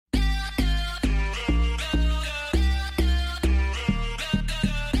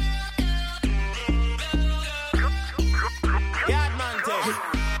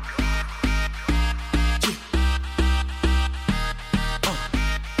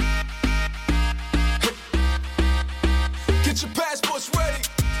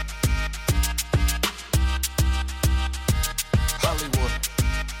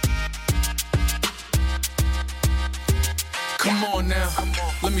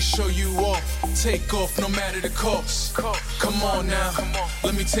me show you off. Take off no matter the cost. Come on now,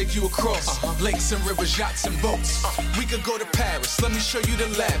 let me take you across lakes and rivers, yachts and boats. We could go to Paris, let me show you the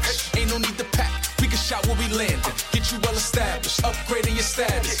lavish. Ain't no need to pack, we can shop where we landed. Get you well established, upgrading your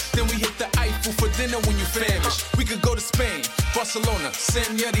status. Then we hit the Eiffel for dinner when you famished. We could go to Spain, Barcelona,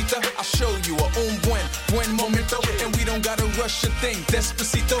 Señorita. I'll show you a buen momento. And we don't gotta rush a thing,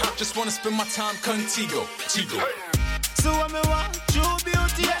 despacito. Just wanna spend my time contigo. So when me want true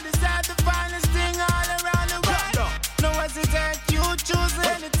beauty, I decide the finest thing all around the world. No hesitate, you choose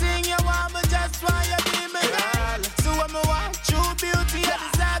anything you want, but just why you be my girl. So when me want true beauty, I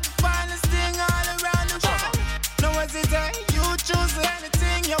decide the finest thing all around the world. No hesitate, you choose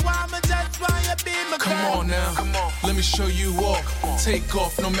anything you want, but just why you be my girl. Come on now, let me show you off. Take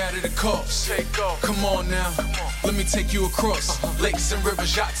off no matter the cost. Come on now, let me take you across lakes and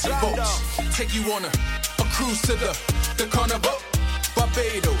rivers, yachts and boats. Take you on a cruise to the Carnival,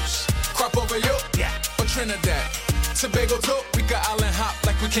 Barbados, crop over yo, or Trinidad, Tobago too. We could island hop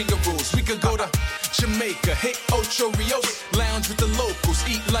like we kangaroos. We could go to Jamaica, hit Ocho Rios, lounge with the locals,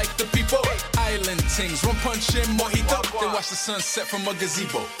 eat like the people. Island things, rum punch and mojito, then watch the sunset from a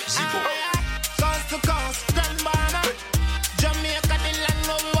gazebo. Coast to coast, Grand Banana, Jamaica, the land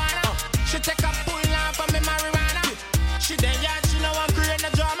where we wanna. She take a pull off of me marijuana. She then yard, she know I'm creating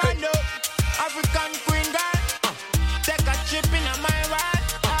a drama. No, African queen girl, take a trip in a my ride.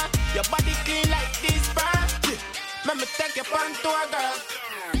 Your body clean like this bird. Let me take you on to a girl.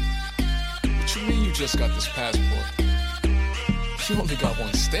 What you mean you just got this passport? You only got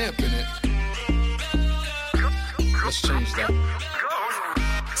one stamp in it. Let's change that.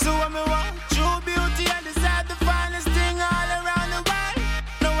 So when me want true beauty, I decide the finest thing all around the world.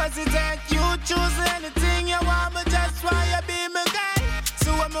 No hesitate, you choose anything you want, but just why you be my guy.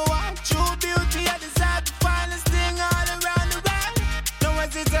 So when me want true beauty, I decide the finest thing all around the world. No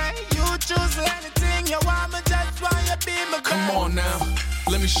hesitate, you choose anything you want, but just why you be my guy. Come on now,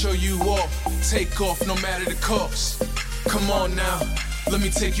 let me show you off. Take off no matter the cost. Come on now, let me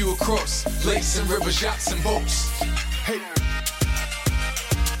take you across lakes and rivers, yachts and boats. Hey.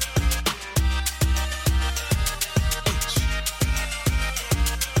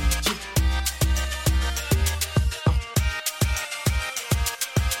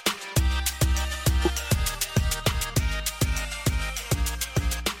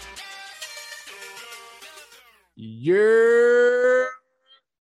 Yeah,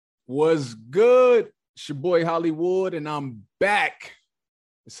 what's good? It's your boy Holliewood, and I'm back.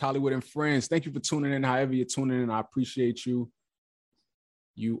 It's Holliewood and Friends. Thank you for tuning in. However you're tuning in, I appreciate you.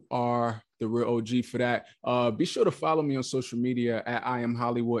 You are the real OG for that. Be sure to follow me on social media at I Am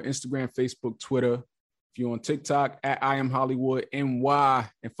Holliewood, Instagram, Facebook, Twitter. If you're on TikTok, at I Am Holliewood NY,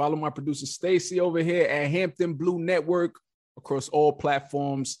 and follow my producer Stacy over here at Hampton Blue Network across all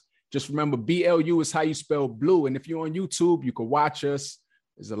platforms. Just remember, BLU is how you spell blue. And if you're on YouTube, you can watch us.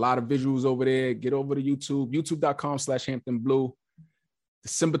 There's a lot of visuals over there. Get over to YouTube, youtube.com/Hampton Blue.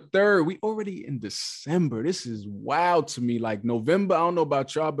 December 3rd, we already in December. This is wild to me. Like November, I don't know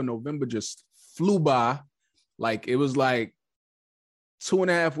about y'all, but November just flew by. Like it was like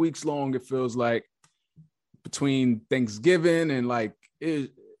 2.5 weeks long, it feels like, between Thanksgiving and like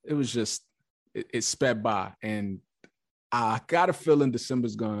it was just, it sped by. And I got a feeling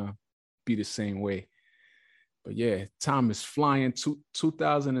December's gonna be the same way. But yeah, time is flying.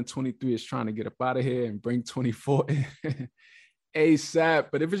 2023 is trying to get up out of here and bring 24 in ASAP.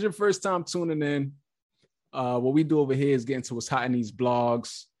 But if it's your first time tuning in, what we do over here is get into what's hot in these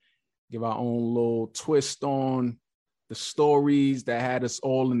blogs, give our own little twist on the stories that had us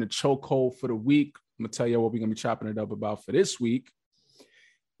all in the chokehold for the week. I'm gonna tell you what we're gonna be chopping it up about for this week.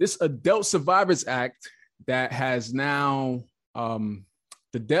 This Adult Survivors Act that has now,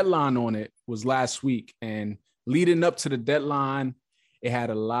 the deadline on it was last week, and leading up to the deadline, it had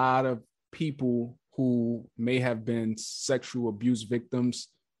a lot of people who may have been sexual abuse victims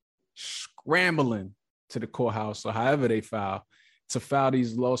scrambling to the courthouse or however they file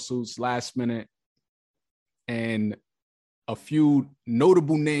these lawsuits last minute. And a few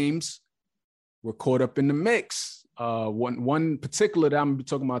notable names were caught up in the mix. One particular that I'm gonna be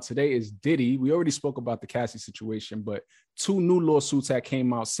talking about today is Diddy. We already spoke about the Cassie situation, but 2 new lawsuits that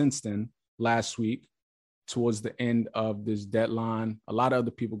came out since then last week towards the end of this deadline. A lot of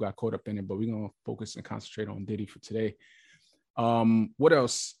other people got caught up in it, but we're gonna focus and concentrate on Diddy for today. What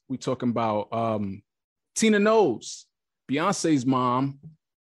else we talking about? Tina Knowles, Beyonce's mom,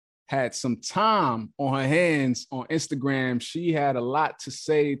 had some time on her hands on Instagram. She had a lot to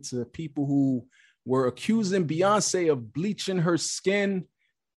say to people who were accusing Beyonce of bleaching her skin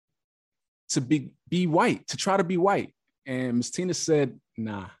to be white, to try to be white. And Miss Tina said,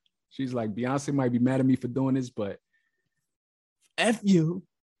 nah. She's like, Beyonce might be mad at me for doing this, but F you,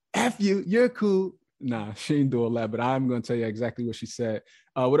 you're cool. Nah, she ain't do all that, but I'm going to tell you exactly what she said.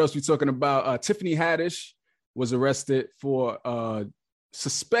 What else we talking about? Tiffany Haddish was arrested for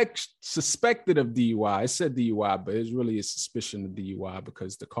suspected of DUI. It said DUI, but it's really a suspicion of DUI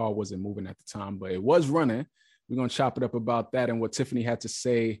because the car wasn't moving at the time, but it was running. We're going to chop it up about that and what Tiffany had to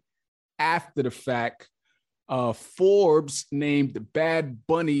say after the fact. Forbes named Bad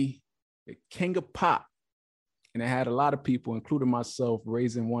Bunny the king of pop. And it had a lot of people, including myself,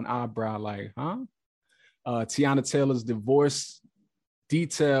 raising one eyebrow like, huh? Teyana Taylor's divorce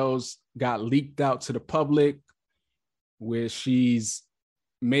details got leaked out to the public, where she's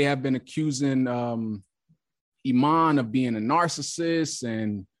may have been accusing Iman of being a narcissist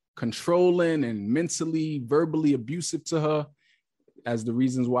and controlling and mentally, verbally abusive to her as the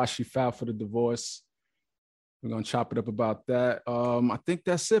reasons why she filed for the divorce. We're going to chop it up about that. I think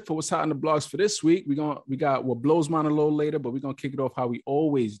that's it for what's hot in the blogs for this week. We got what blows mine a little later, but we're going to kick it off how we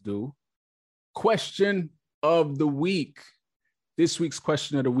always do. Question of the week. This week's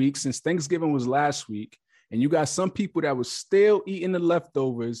question of the week, since Thanksgiving was last week, and you got some people that were still eating the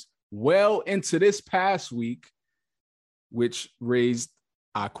leftovers well into this past week, which raised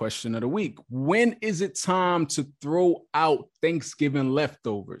our question of the week. When is it time to throw out Thanksgiving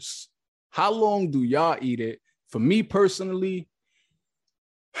leftovers? How long do y'all eat it? For me personally,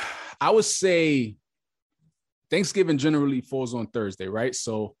 I would say Thanksgiving generally falls on Thursday, right?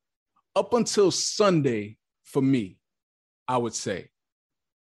 So up until Sunday for me, I would say,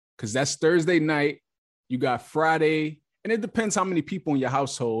 because that's Thursday night. You got Friday, and it depends how many people in your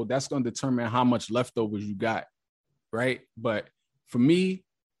household. That's going to determine how much leftovers you got, right? But for me,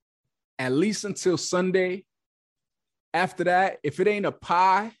 at least until Sunday. After that, if it ain't a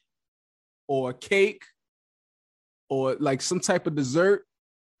pie or a cake or like some type of dessert,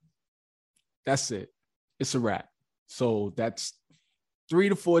 that's it. It's a wrap. So that's 3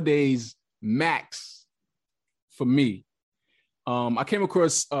 to 4 days max for me. I came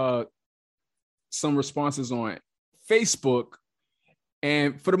across some responses on Facebook,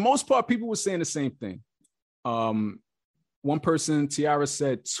 and for the most part, people were saying the same thing. One person, Tiara,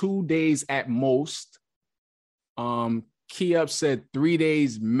 said 2 days at most. Keyup said 3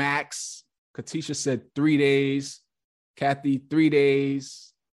 days max. Katisha said 3 days. Kathy, 3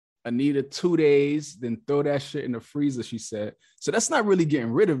 days. Anita, 2 days. Then throw that shit in the freezer, she said. So that's not really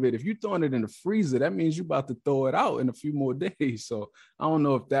getting rid of it. If you're throwing it in the freezer, that means you're about to throw it out in a few more days. So I don't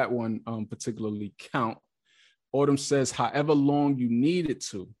know if that one particularly count. Autumn says, however long you need it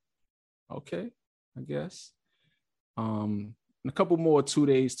to. Okay, I guess. And a couple more, 2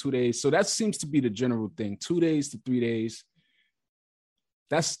 days, 2 days. So that seems to be the general thing. 2 days to 3 days.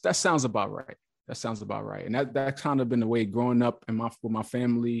 That sounds about right. That sounds about right. And that kind of been the way growing up with my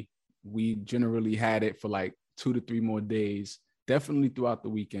family. We generally had it for like 2 to 3 more days, definitely throughout the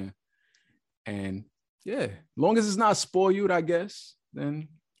weekend. And yeah, long as it's not spoiled, I guess, then.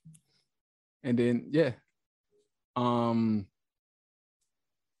 And then, yeah.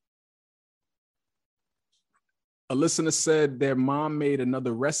 A listener said their mom made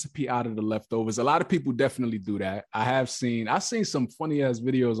another recipe out of the leftovers. A lot of people definitely do that. I've seen some funny ass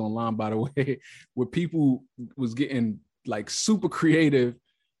videos online, by the way, where people was getting like super creative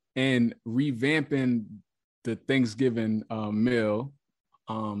and revamping the Thanksgiving meal.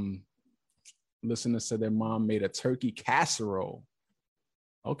 Listener said their mom made a turkey casserole.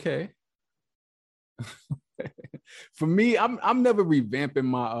 Okay. For me, I'm never revamping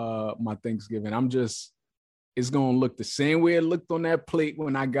my Thanksgiving. It's going to look the same way it looked on that plate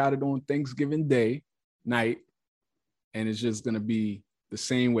when I got it on Thanksgiving Day night. And it's just going to be the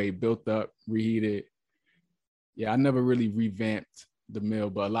same way, built up, reheated. Yeah, I never really revamped the meal,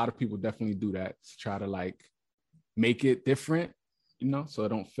 but a lot of people definitely do that to try to like make it different, so I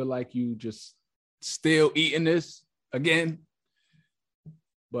don't feel like you just still eating this again.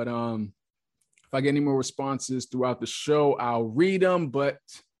 But if I get any more responses throughout the show, I'll read them, but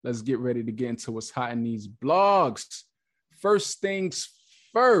let's get ready to get into what's hot in these blogs. First things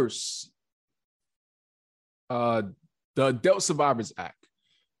first, the Adult Survivors Act.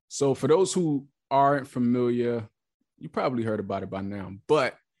 So for those who aren't familiar, you probably heard about it by now,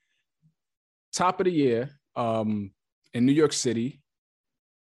 but top of the year in New York City,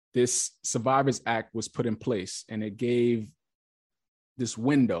 this Survivors Act was put in place, and it gave this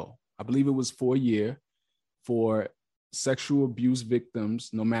window, I believe it was for a year, for sexual abuse victims,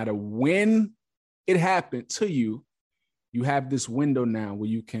 no matter when it happened to you, you have this window now where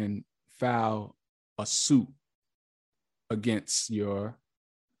you can file a suit against your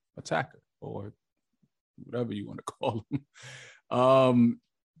attacker or whatever you want to call them.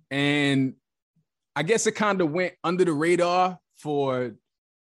 And I guess it kind of went under the radar for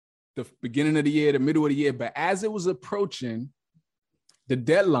the beginning of the year, the middle of the year. But as it was approaching the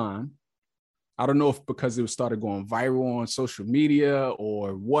deadline, I don't know if because it started going viral on social media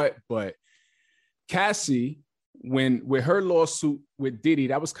or what, but Cassie, with her lawsuit with Diddy,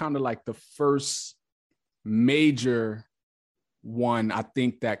 that was kind of like the first major one, I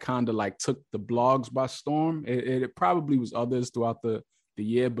think, that kind of like took the blogs by storm. It probably was others throughout the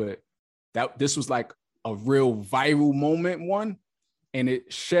year, but this was like a real viral moment one, and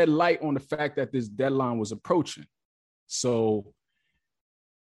it shed light on the fact that this deadline was approaching. So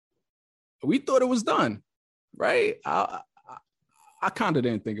we thought it was done, right? I kind of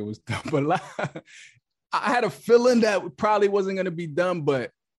didn't think it was done, but I had a feeling that it probably wasn't going to be done,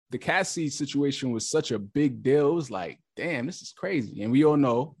 but the Cassie situation was such a big deal. It was like, damn, this is crazy. And we all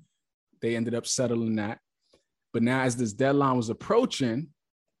know they ended up settling that. But now as this deadline was approaching,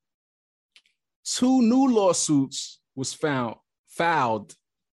 2 new lawsuits was filed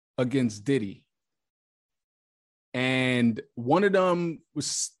against Diddy. And one of them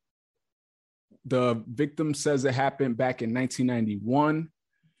was, the victim says it happened back in 1991,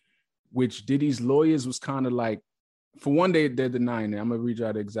 which Diddy's lawyers was kind of like, for one, they're denying it. I'm gonna read you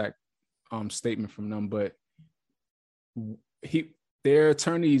out the exact statement from them, but their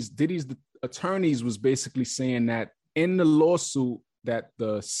attorneys, Diddy's attorneys, was basically saying that in the lawsuit that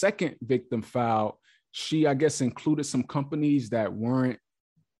the second victim filed, she, I guess, included some companies that weren't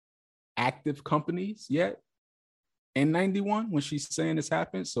active companies yet in 91 when she's saying this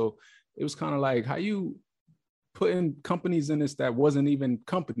happened. So it was kind of like, how you putting companies in this that wasn't even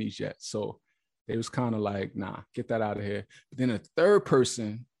companies yet? So they was kind of like, nah, get that out of here. But then a third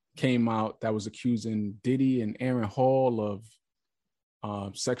person came out that was accusing Diddy and Aaron Hall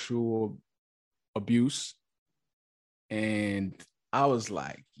of sexual abuse. And I was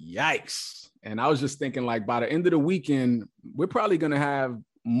like, yikes. And I was just thinking, like, by the end of the weekend, we're probably going to have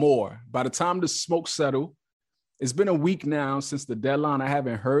more. By the time the smoke settle, it's been a week now since the deadline. I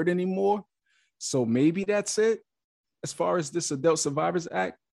haven't heard anymore. So maybe that's it as far as this Adult Survivors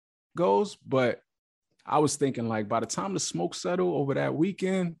Act goes. But I was thinking, like, by the time the smoke settle over that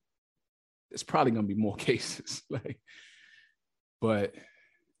weekend, there's probably going to be more cases. But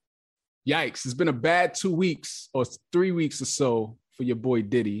yikes, it's been a bad 2 weeks or 3 weeks or so for your boy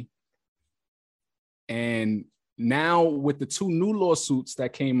Diddy. And now with the 2 new lawsuits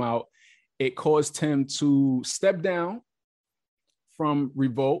that came out, it caused him to step down from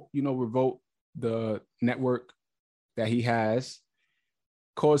Revolt. You know, Revolt, the network that he has,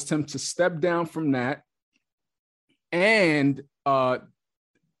 caused him to step down from that. And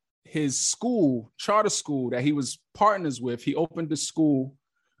his school, charter school that he was partners with, he opened the school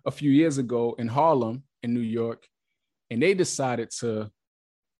a few years ago in Harlem, in New York, and they decided to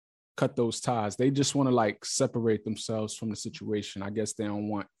cut those ties. They just want to, like, separate themselves from the situation. I guess they don't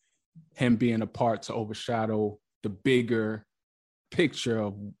want him being a part to overshadow the bigger picture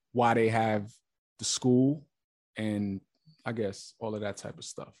of why they have the school and, I guess, all of that type of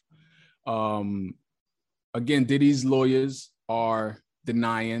stuff. Again, Diddy's lawyers are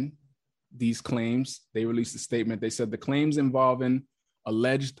denying these claims. They released a statement. They said the claims involving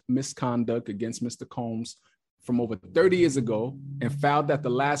alleged misconduct against Mr. Combs from over 30 years ago and filed at the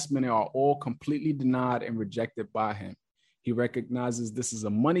last minute are all completely denied and rejected by him. He recognizes this as a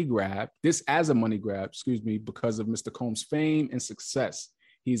money grab, because of Mr. Combs' fame and success.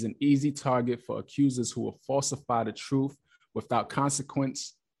 He's an easy target for accusers who will falsify the truth without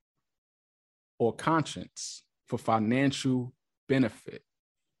consequence or conscience for financial benefit.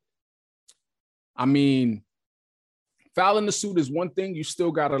 I mean, filing the suit is one thing. You still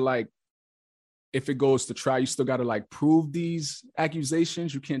got to, like, if it goes to trial, you still got to, like, prove these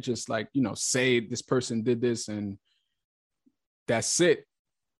accusations. You can't just, like, you know, say this person did this and that's it.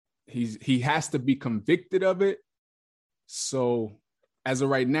 He has to be convicted of it. So as of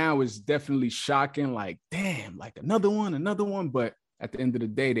right now, it's definitely shocking. Like, damn, like another one. But at the end of the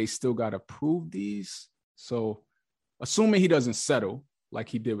day, they still got to prove these. So assuming he doesn't settle like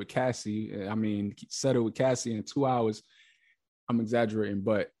he did with Cassie, I mean, he settled with Cassie in 2 hours. I'm exaggerating,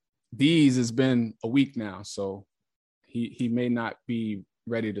 but these has been a week now. So he may not be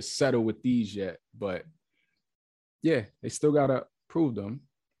ready to settle with these yet, but yeah, they still got to prove them.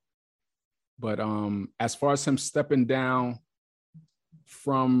 But as far as him stepping down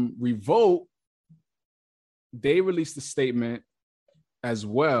from Revolt, they released a statement as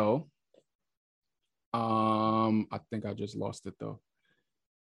well. I think I just lost it though.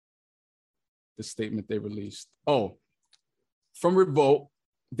 The statement they released. Oh, from Revolt,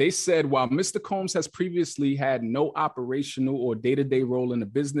 they said, while Mr. Combs has previously had no operational or day-to-day role in the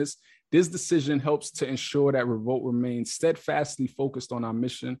business, this decision helps to ensure that Revolt remains steadfastly focused on our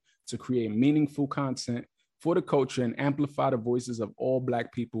mission to create meaningful content for the culture and amplify the voices of all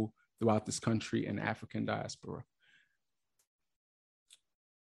Black people throughout this country and African diaspora.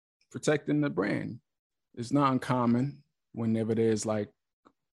 Protecting the brand is not uncommon whenever there's like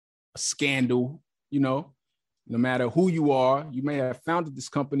a scandal, you know, no matter who you are. You may have founded this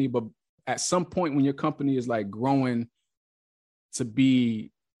company, but at some point when your company is like growing to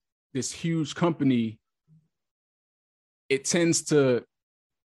be this huge company, it tends to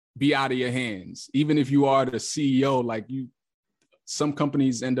be out of your hands. Even if you are the CEO, like some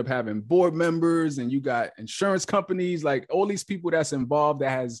companies end up having board members, and you got insurance companies, like all these people that's involved that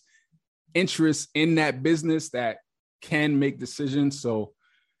has interest in that business that can make decisions. So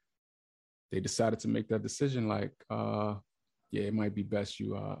they decided to make that decision. Like, yeah, it might be best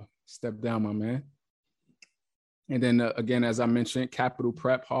you step down, my man. And then again, as I mentioned, Capital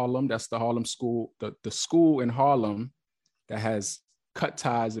Prep Harlem, that's the Harlem school, the school in Harlem that has cut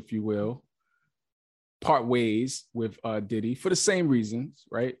ties, if you will, part ways with Diddy for the same reasons,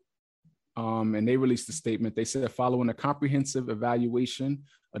 right? And they released a statement. They said, following a comprehensive evaluation,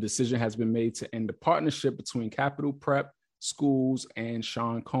 a decision has been made to end the partnership between Capital Prep Schools and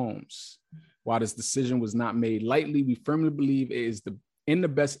Sean Combs. While this decision was not made lightly, we firmly believe it is in the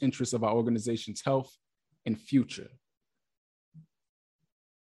best interest of our organization's health and future.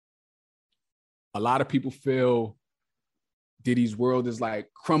 A lot of people feel Diddy's world is like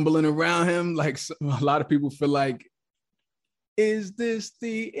crumbling around him. Like a lot of people feel like, is this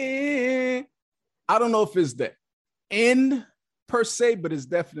the end? I don't know if it's the end per se, but it's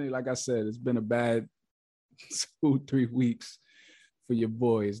definitely, like I said, it's been a bad 2-3 weeks for your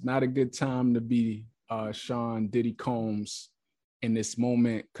boy. It's not a good time to be Sean Diddy Combs in this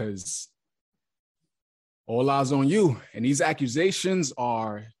moment, because all eyes on you. And these accusations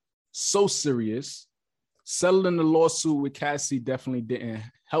are so serious. Settling the lawsuit with Cassie definitely didn't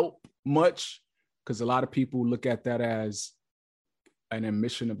help much, because a lot of people look at that as an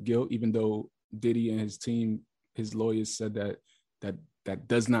admission of guilt, even though Diddy and his team, his lawyers said that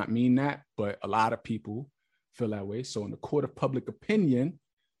does not mean that, but a lot of people feel that way. So in the court of public opinion,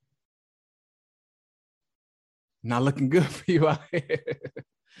 not looking good for you out here.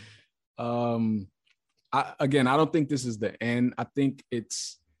 I don't think this is the end. I think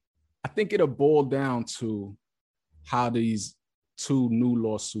it'll boil down to how these 2 new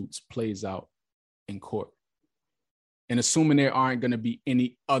lawsuits plays out in court. And assuming there aren't going to be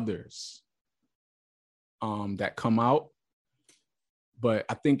any others that come out. But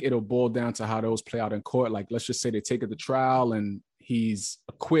I think it'll boil down to how those play out in court. Like, let's just say they take it to trial and he's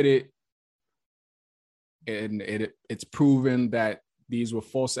acquitted, and it's proven that these were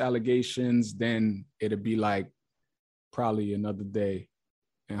false allegations, then it'll be like probably another day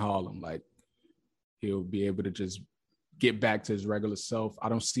in Harlem. Like, he'll be able to just get back to his regular self. I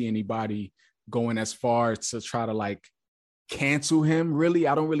don't see anybody going as far to try to like cancel him, really.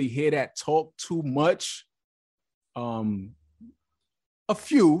 I don't really hear that talk too much. A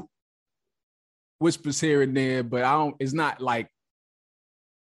few whispers here and there, but it's not like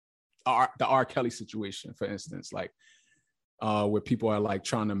the R. Kelly situation, for instance, like where people are like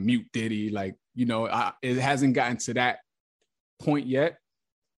trying to mute Diddy, like, you know, it hasn't gotten to that point yet.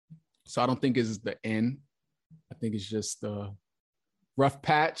 So I don't think it's the end. I think it's just a rough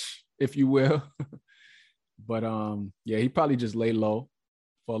patch, if you will. But yeah, he probably just lay low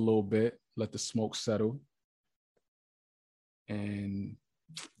for a little bit, let the smoke settle. And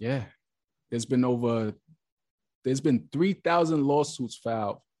yeah, there's been 3,000 lawsuits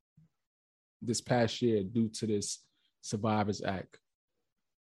filed this past year due to this Survivors Act.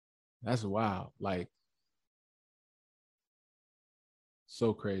 That's wild. Like,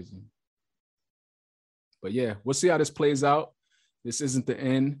 so crazy. But yeah, we'll see how this plays out. This isn't the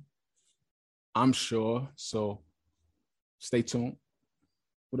end, I'm sure. So stay tuned.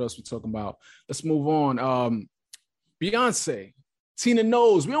 What else we talking about? Let's move on. Beyonce, Tina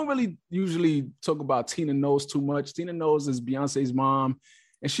Knowles. We don't really usually talk about Tina Knowles too much. Tina Knowles is Beyonce's mom,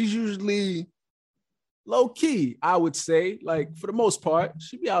 and she's usually low key, I would say. Like, for the most part,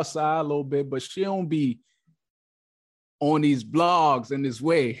 she be outside a little bit, but she don't be on these blogs in this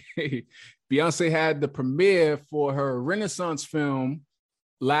way. Beyonce had the premiere for her Renaissance film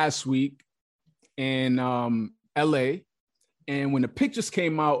last week in LA. And when the pictures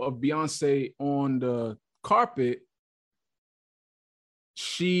came out of Beyonce on the carpet,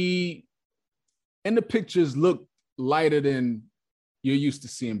 she, in the pictures, looked lighter than you're used to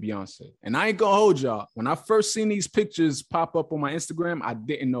seeing Beyonce. And I ain't gonna hold y'all. When I first seen these pictures pop up on my Instagram, I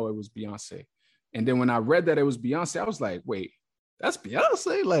didn't know it was Beyonce. And then when I read that it was Beyonce, I was like, wait, that's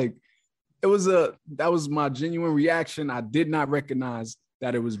Beyonce? Like, that was my genuine reaction. I did not recognize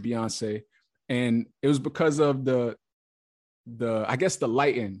that it was Beyonce. And it was because of the I guess the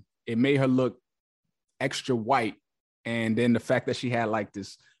lighting. It made her look extra white. And then the fact that she had like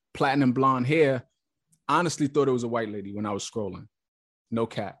this platinum blonde hair, honestly thought it was a white lady when I was scrolling. No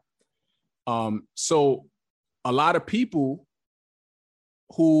cap. So a lot of people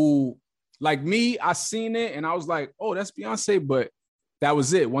who, like me, I seen it and I was like, oh, that's Beyonce. But that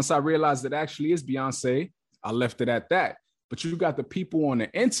was it. Once I realized it actually is Beyonce, I left it at that. But you got the people on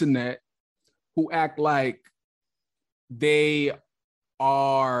the internet who act like they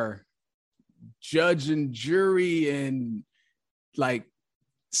are judge and jury and like,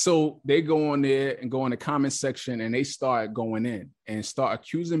 so they go on there and go in the comment section and they start going in and start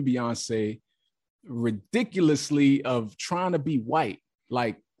accusing Beyonce ridiculously of trying to be white.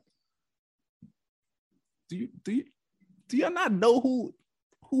 Like, do you not know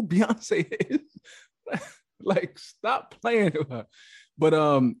who Beyonce is? Like, stop playing with her.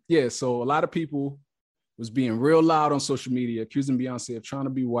 But yeah, so a lot of people was being real loud on social media, accusing Beyonce of trying to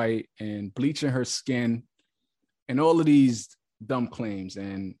be white and bleaching her skin and all of these dumb claims.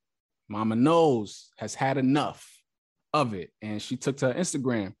 And Mama Knowles has had enough of it. And she took to her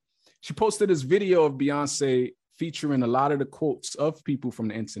Instagram. She posted this video of Beyonce featuring a lot of the quotes of people from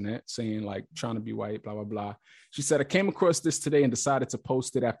the internet saying like trying to be white, blah, blah, blah. She said, I came across this today and decided to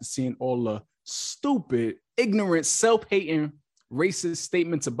post it after seeing all the stupid, ignorant, self-hating, racist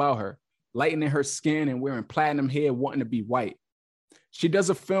statements about her, lightening her skin and wearing platinum hair, wanting to be white. She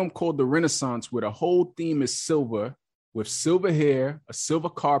does a film called The Renaissance where the whole theme is silver, with silver hair, a silver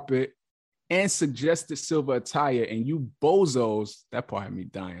carpet, and suggested silver attire. And you bozos, that part had me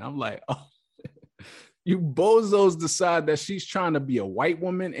dying. I'm like, oh, you bozos decide that she's trying to be a white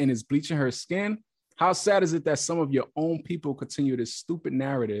woman and is bleaching her skin. How sad is it that some of your own people continue this stupid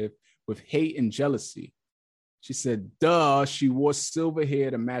narrative with hate and jealousy? She said, duh, she wore silver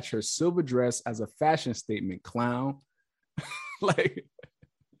hair to match her silver dress as a fashion statement, clown. Like,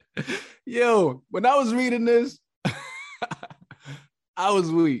 yo, when I was reading this, I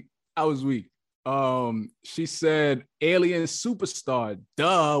was weak. She said, alien superstar,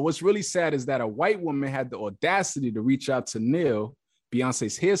 duh. What's really sad is that a white woman had the audacity to reach out to Neil,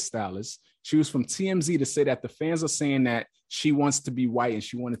 Beyonce's hairstylist. She was from TMZ to say that the fans are saying that she wants to be white and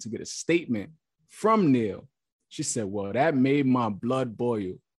she wanted to get a statement from Neil. She said, well, that made my blood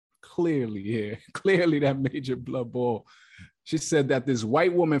boil. Clearly, yeah. Clearly that made your blood boil. She said that this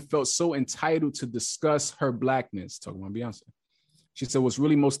white woman felt so entitled to discuss her blackness. Talking about Beyonce. She said, what's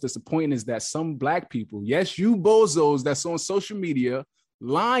really most disappointing is that some black people, yes, you bozos that's on social media,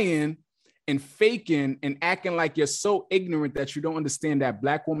 lying and faking and acting like you're so ignorant that you don't understand that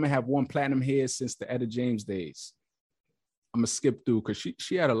black women have worn platinum hair since the Etta James days. I'm going to skip through because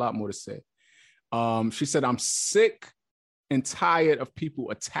she had a lot more to say. She said, I'm sick and tired of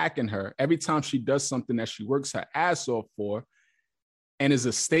people attacking her every time she does something that she works her ass off for and is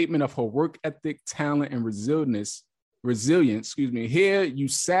a statement of her work ethic, talent, and resilience. Here, you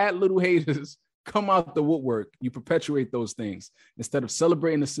sad little haters come out the woodwork. You perpetuate those things. Instead of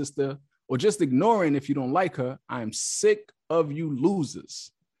celebrating the sister or just ignoring if you don't like her, I am sick of you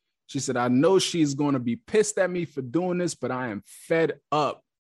losers. She said, I know she's going to be pissed at me for doing this, but I am fed up.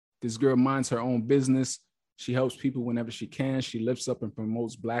 This girl minds her own business. She helps people whenever she can. She lifts up and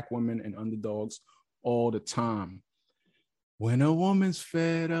promotes black women and underdogs all the time. When a woman's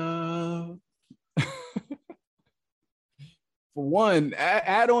fed up. For one,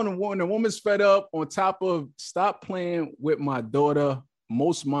 add on when a woman's fed up on top of stop playing with my daughter.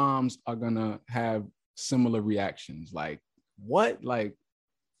 Most moms are going to have similar reactions. Like, what? Like,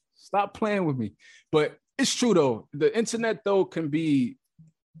 stop playing with me. But it's true, though. The internet, though, can be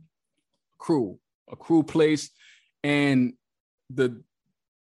a cruel place. And the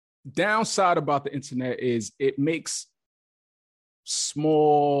downside about the internet is it makes a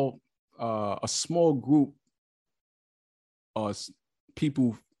small group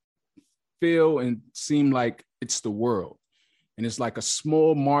people feel and seem like it's the world. And it's like a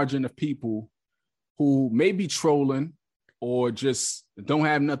small margin of people who may be trolling or just don't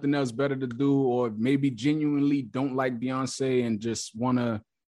have nothing else better to do, or maybe genuinely don't like Beyonce and just want to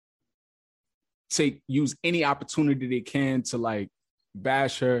use any opportunity they can to like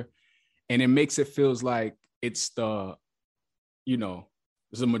bash her. And it makes it feels like it's it's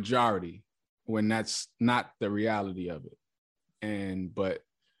a majority when that's not the reality of it. But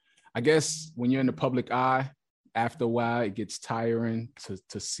I guess when you're in the public eye, after a while, it gets tiring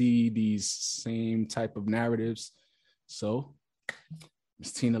to see these same type of narratives. So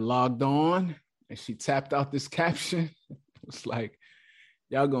Miss Tina logged on and she tapped out this caption. It was like,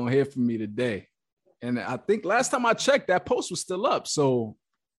 y'all gonna hear from me today. And I think last time I checked, that post was still up. So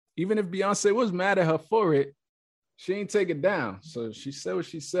even if Beyonce was mad at her for it, she ain't take it down. So she said what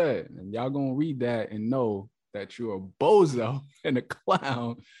she said. And y'all gonna read that and know that you're a bozo and a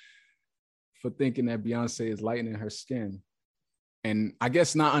clown for thinking that Beyonce is lightening her skin. And I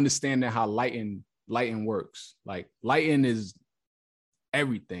guess not understanding how lighten works. Like lighten is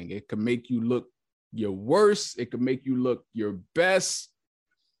everything. It could make you look your worst. It could make you look your best.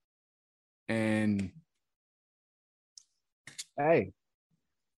 And hey,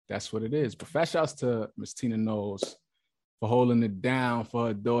 that's what it is. But fat shouts to Miss Tina Knowles for holding it down for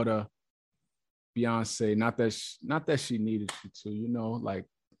her daughter, Beyonce. Not that she needed you to, you know, like,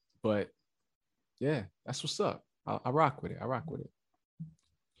 but yeah, that's what's up. I rock with it.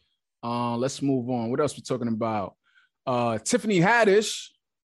 Let's move on. What else we talking about? Tiffany Haddish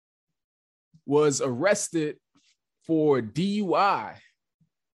was arrested for DUI.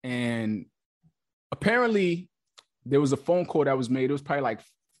 And apparently there was a phone call that was made. It was probably like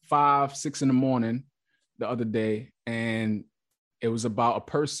 5, 6 in the morning the other day. And it was about a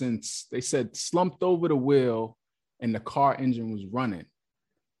person, they said, slumped over the wheel and the car engine was running.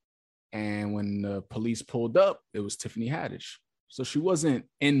 And when the police pulled up, it was Tiffany Haddish. So she wasn't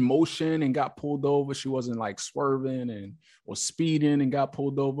in motion and got pulled over. She wasn't like swerving or speeding and got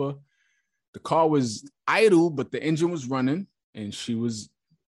pulled over. The car was idle, but the engine was running and she was,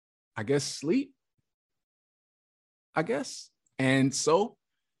 I guess, asleep. And so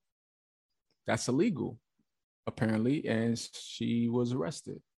that's illegal, apparently. And she was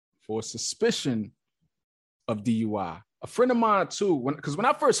arrested for suspicion of DUI. A friend of mine too, because when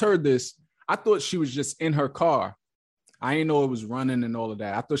I first heard this, I thought she was just in her car. I didn't know it was running and all of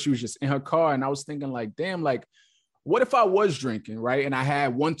that. I thought she was just in her car. And I was thinking like, damn, like, what if I was drinking, right? And I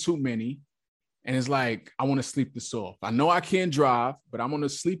had one too many. And it's like, I want to sleep this off. I know I can't drive, but I'm going to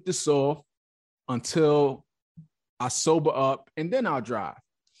sleep this off until I sober up and then I'll drive.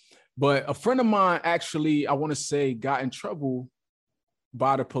 But a friend of mine actually, I want to say, got in trouble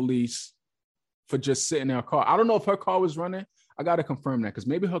by the police for just sitting in her car. I don't know if her car was running. I got to confirm that because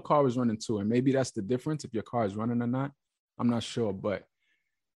maybe her car was running too. And maybe that's the difference if your car is running or not. I'm not sure. But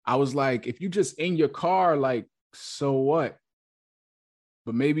I was like, if you just in your car, like, so what?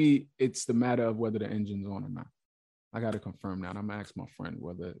 But maybe it's the matter of whether the engine's on or not. I got to confirm that. I'm going to ask my friend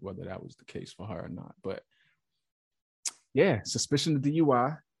whether that was the case for her or not. But yeah, suspicion of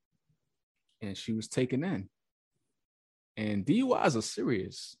DUI. And she was taken in. And DUIs are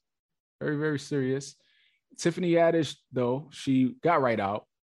serious. Very, very serious. Tiffany Haddish, though, she got right out.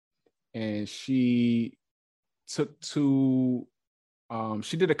 And she took to,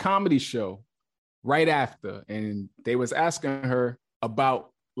 she did a comedy show right after. And they was asking her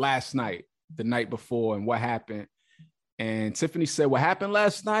about last night, the night before, and what happened. And Tiffany said, what happened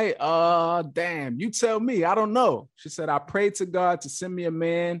last night? Damn, you tell me. I don't know. She said, I prayed to God to send me a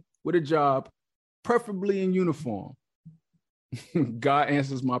man with a job, preferably in uniform. God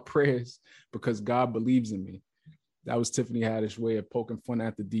answers my prayers because God believes in me. That was Tiffany Haddish's way of poking fun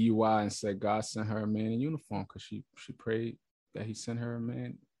at the DUI and said God sent her a man in uniform because she prayed that he sent her a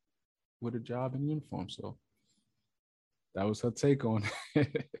man with a job in uniform. So that was her take on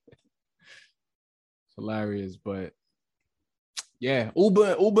it. It's hilarious, but yeah,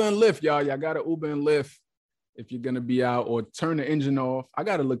 Uber and Lyft, y'all. Y'all got to Uber and Lyft if you're going to be out, or turn the engine off. I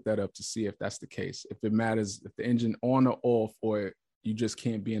got to look that up to see if that's the case. If it matters, if the engine on or off, or you just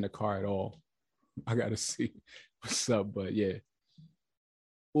can't be in the car at all. I got to see what's up. But yeah,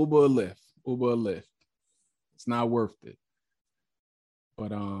 Uber or Lyft. It's not worth it.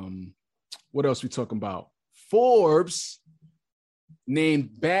 But what else we talking about? Forbes named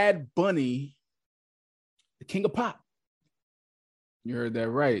Bad Bunny the king of pop. You heard that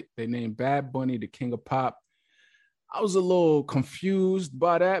right. They named Bad Bunny the king of pop. I was a little confused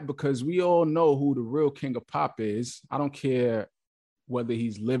by that because we all know who the real king of pop is. I don't care whether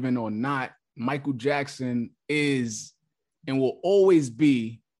he's living or not. Michael Jackson is and will always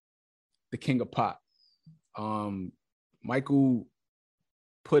be the king of pop. Michael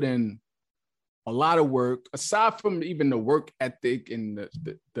put in a lot of work, aside from even the work ethic and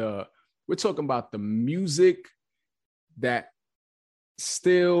the we're talking about the music that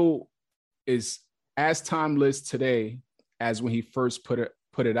still is as timeless today as when he first put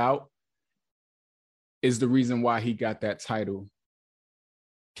it out, is the reason why he got that title,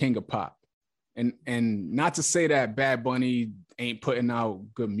 King of Pop. And not to say that Bad Bunny ain't putting out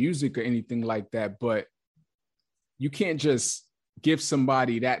good music or anything like that, but you can't just give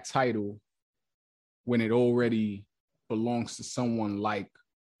somebody that title when it already belongs to someone like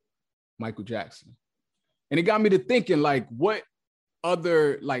Michael Jackson. And it got me to thinking, like, what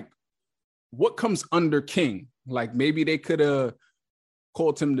comes under King? Like, maybe they could have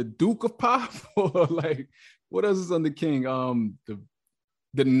called him the Duke of Pop, or like, what else is under King?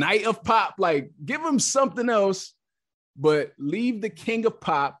 The Knight of Pop. Like, give him something else, but leave the King of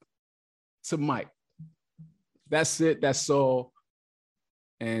Pop to Mike. That's it. That's all.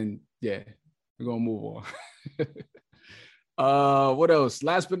 And yeah, we're gonna move on. What else?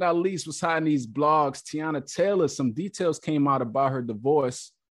 Last but not least, what's hot in these blogs? Teyana Taylor, some details came out about her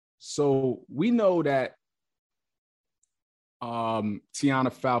divorce. So we know that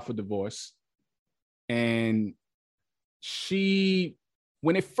Teyana filed for divorce, and she,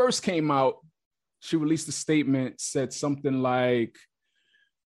 when it first came out, she released a statement, said something like,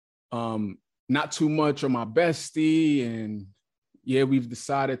 not too much on my bestie, and yeah, we've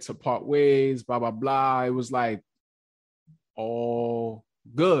decided to part ways, blah, blah, blah. It was like all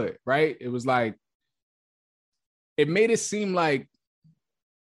good, right? It was like, it made it seem like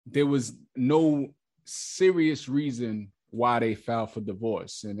there was no serious reason why they filed for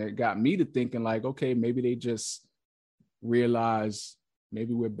divorce. And it got me to thinking, like, okay, maybe they just realized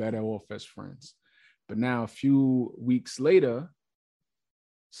maybe we're better off as friends. But now a few weeks later,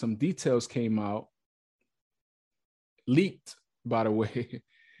 some details came out, leaked, by the way,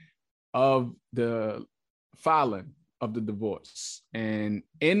 of the filing of the divorce. And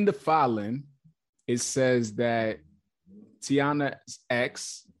in the filing, it says that Teyana's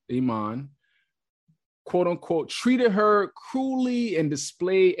ex, Iman, quote unquote, treated her cruelly and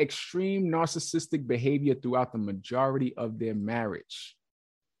displayed extreme narcissistic behavior throughout the majority of their marriage.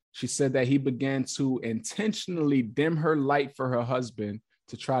 She said that he began to intentionally dim her light for her husband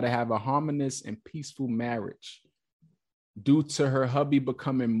to try to have a harmonious and peaceful marriage. Due to her hubby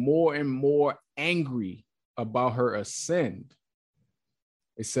becoming more and more angry about her ascend.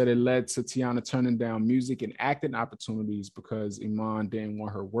 It said it led to Teyana turning down music and acting opportunities because Iman didn't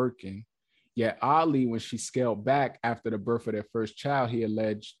want her working. Yet oddly, when she scaled back after the birth of their first child, he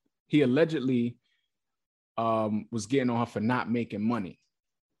allegedly was getting on her for not making money.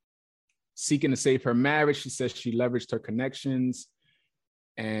 Seeking to save her marriage, she says she leveraged her connections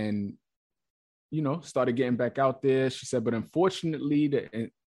and, you know, started getting back out there. She said, but unfortunately,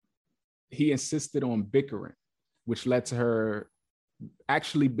 he insisted on bickering, which led to her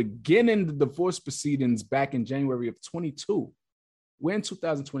actually beginning the divorce proceedings back in January of 22. We're in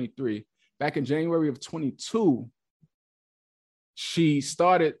 2023. Back in January of 22, she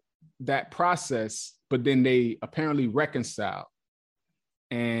started that process, but then they apparently reconciled.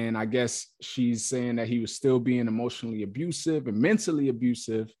 And I guess she's saying that he was still being emotionally abusive and mentally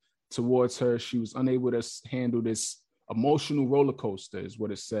abusive towards her. She was unable to handle this emotional roller coaster, is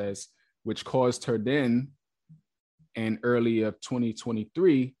what it says, which caused her then, in early of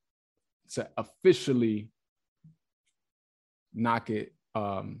 2023, to officially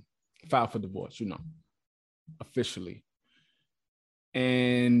file for divorce, you know, officially.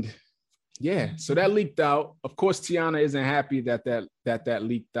 And yeah, so that leaked out. Of course, Teyana isn't happy that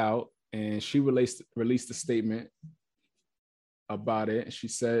leaked out, and she released a statement about it. And she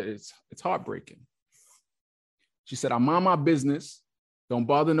said it's heartbreaking. She said, "I mind my business, don't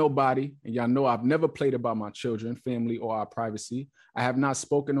bother nobody, and y'all know I've never played about my children, family, or our privacy. I have not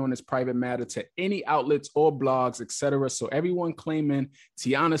spoken on this private matter to any outlets or blogs, etc. So everyone claiming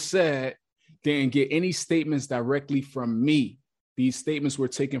Teyana said didn't get any statements directly from me. These statements were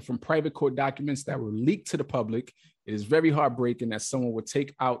taken from private court documents that were leaked to the public. It is very heartbreaking that someone would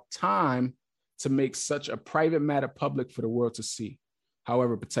take out time to make such a private matter public for the world to see.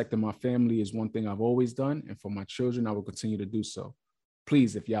 However, protecting my family is one thing I've always done, and for my children, I will continue to do so.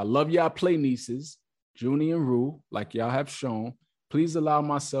 Please, if y'all love y'all play nieces, Junie and Rue, like y'all have shown, please allow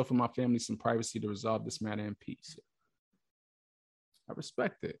myself and my family some privacy to resolve this matter in peace." I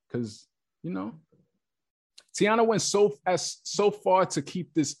respect it because, you know, Teyana went so far to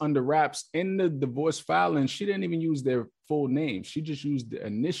keep this under wraps. In the divorce filing, she didn't even use their full name. She just used the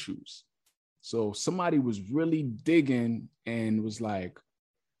initials. So somebody was really digging and was like,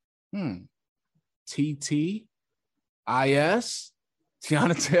 TT, IS,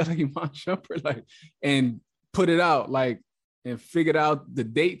 Teyana Taylor, Iman Shumpert, like, and put it out, like, and figured out the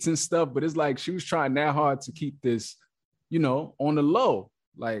dates and stuff. But it's like she was trying that hard to keep this, you know, on the low,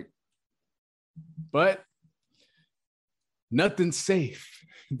 like, but nothing's safe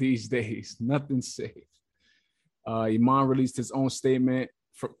these days. Nothing's safe. Iman released his own statement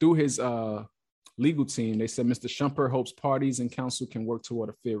through his legal team. They said Mr. Shumpert hopes parties and council can work toward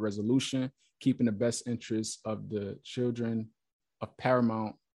a fair resolution, keeping the best interests of the children of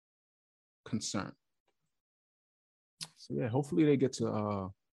paramount concern. So yeah, hopefully they get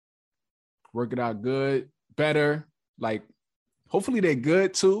to work it out good, better. Like, hopefully they're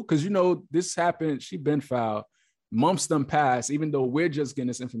good too, because this happened. She been filed, months done passed. Even though we're just getting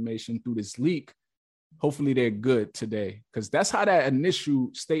this information through this leak, hopefully they're good today, because that's how that initial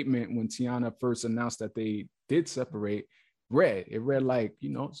statement when Teyana first announced that they did separate read. It read like,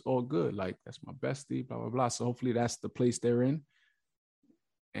 it's all good. Like, that's my bestie, blah blah blah. So hopefully that's the place they're in.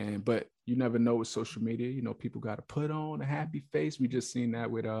 But you never know with social media. People got to put on a happy face. We just seen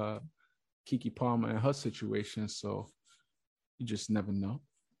that with Keke Palmer and her situation. So you just never know.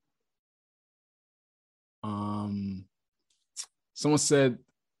 Someone said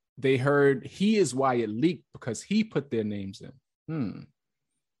they heard he is why it leaked because he put their names in.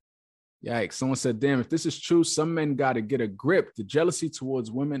 Yikes. Someone said, damn, if this is true, some men got to get a grip. The jealousy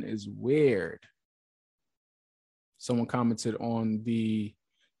towards women is weird. Someone commented on the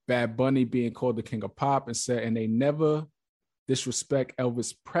Bad Bunny being called the king of pop and said, and they never disrespect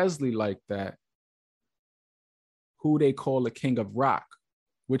Elvis Presley like that, who they call the king of rock,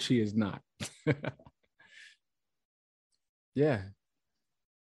 which he is not. Yeah.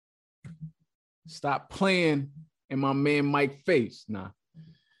 Stop playing in my man Mike face. Nah.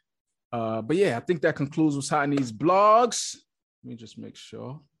 But yeah, I think that concludes what's hot in these blogs. Let me just make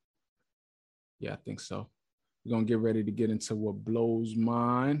sure. Yeah, I think so. We're going to get ready to get into what blows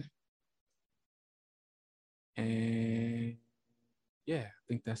mine. And yeah, I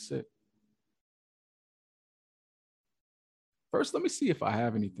think that's it. First, let me see if I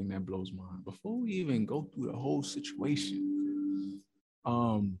have anything that blows mine before we even go through the whole situation.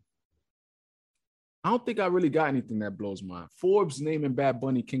 I don't think I really got anything that blows mine. Forbes naming Bad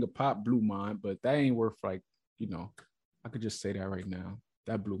Bunny king of pop blew mine, but that ain't worth I could just say that right now.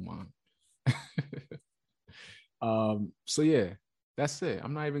 That blew mine. So yeah, that's it.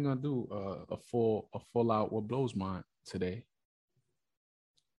 I'm not even gonna do a full out what blows mine today.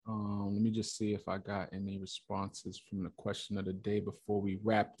 Let me just see if I got any responses from the question of the day before we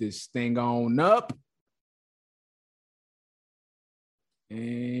wrap this thing on up.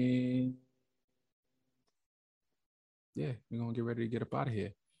 And yeah, we're gonna get ready to get up out of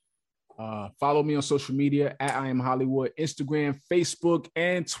here. Follow me on social media at I Am Hollywood, Instagram, Facebook,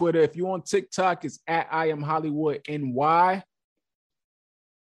 and Twitter. If you're on TikTok, it's at I Am Hollywood NY.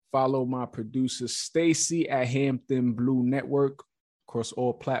 Follow my producer Stacy at Hampton Blue Network across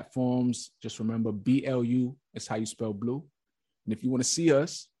all platforms. Just remember BLU is how you spell blue. And if you want to see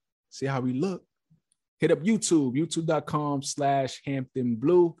us, see how we look, hit up YouTube, youtube.com/Hampton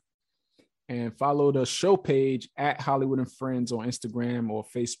Blue. And follow the show page at Holliewood and Friends on Instagram or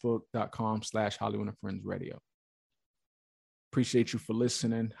facebook.com/Holliewood and Friends Radio. Appreciate you for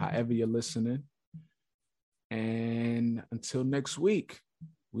listening, however you're listening. And until next week,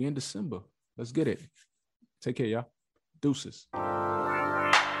 we in December. Let's get it. Take care, y'all. Deuces.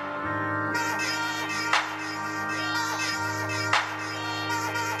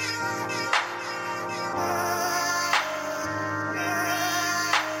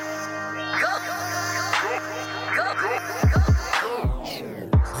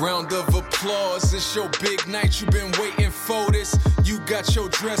 Round of applause, it's your big night, you've been waiting for this. You got your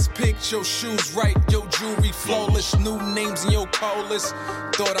dress picked, your shoes right, your jewelry flawless, new names in your call list.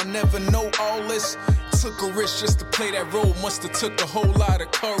 Thought I never know all this. Took a risk just to play that role, must have took a whole lot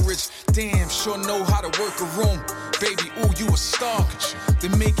of courage. Damn, sure know how to work a room. Baby, ooh, you a star.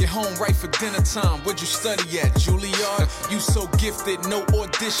 Then make it home right for dinner time. Where'd you study at, Juilliard? You so gifted, no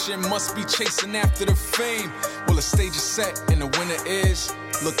audition, must be chasing after the fame. Well, the stage is set and the winner is,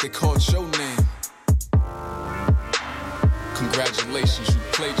 look, they called your name. Congratulations, you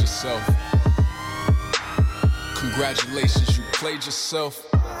played yourself. Congratulations, you played yourself.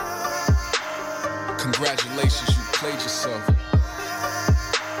 Congratulations, you played yourself.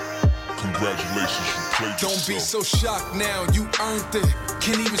 Congratulations, you played yourself. Don't be so shocked now, you earned it.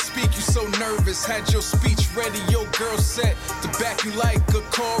 Can't even speak, you so nervous. Had your speech ready, your girl set to back you like a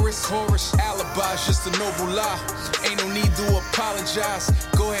chorus. Alibi's just a noble lie. Ain't no need to apologize.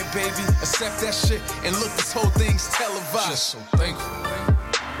 Go ahead, baby, accept that shit. And look, this whole thing's televised. Just so thankful.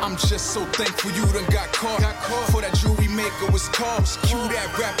 I'm just so thankful you done got caught. For that jewelry maker was called. Cue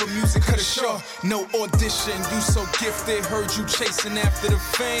that rapper music, cut it short. No audition, you so gifted. Heard you chasing after the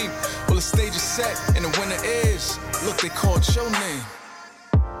fame. Well, the stage is set and the winner is, look, they called your name.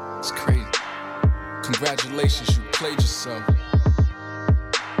 It's crazy. Congratulations, you played yourself.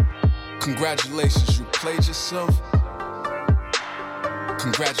 Congratulations, you played yourself.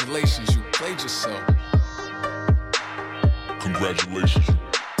 Congratulations, you played yourself. played yourself. Congratulations.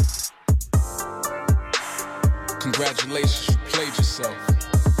 Congratulations, you played yourself.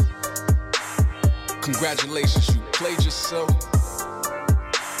 Congratulations, you played yourself.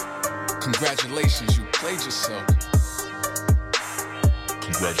 Congratulations, you played yourself.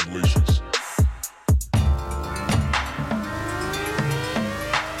 Congratulations.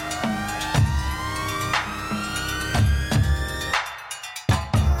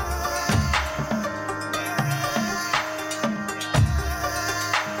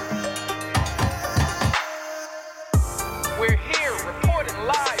 We're here reporting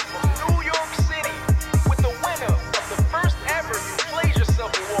live from New York City with the winner of the first ever You Played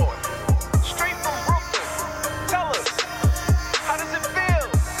Yourself award. Straight from Brooklyn. Tell us, how does it feel?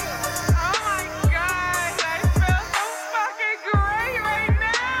 Oh my God, I feel so fucking great right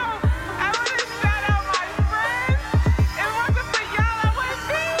now. I want to shout out my friends. If it wasn't for y'all, I wouldn't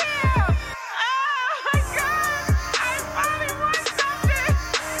be here. Oh my God, I finally won something.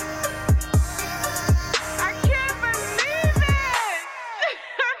 I can't believe it.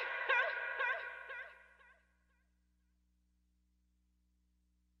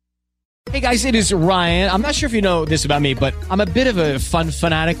 Hey guys, it is Ryan. I'm not sure if you know this about me, but I'm a bit of a fun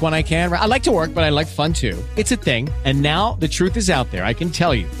fanatic when I can. I like to work, but I like fun too. It's a thing. And now the truth is out there. I can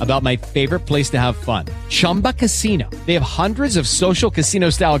tell you about my favorite place to have fun. Chumba Casino. They have hundreds of social casino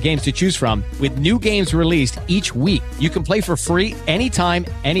style games to choose from with new games released each week. You can play for free anytime,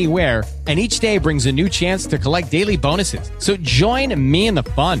 anywhere. And each day brings a new chance to collect daily bonuses. So join me in the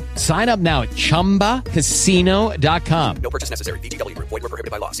fun. Sign up now at ChumbaCasino.com. No purchase necessary. VGW Group. Void where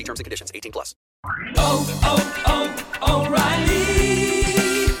prohibited by law. See terms and conditions. 18+.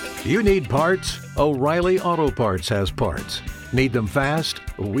 O'Reilly. You need parts? O'Reilly Auto Parts has parts. Need them fast?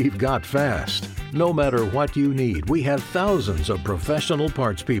 We've got fast. No matter what you need, we have thousands of professional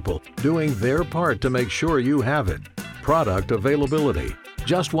parts people doing their part to make sure you have it. Product availability.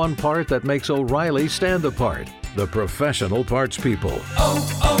 Just one part that makes O'Reilly stand apart. The professional parts people.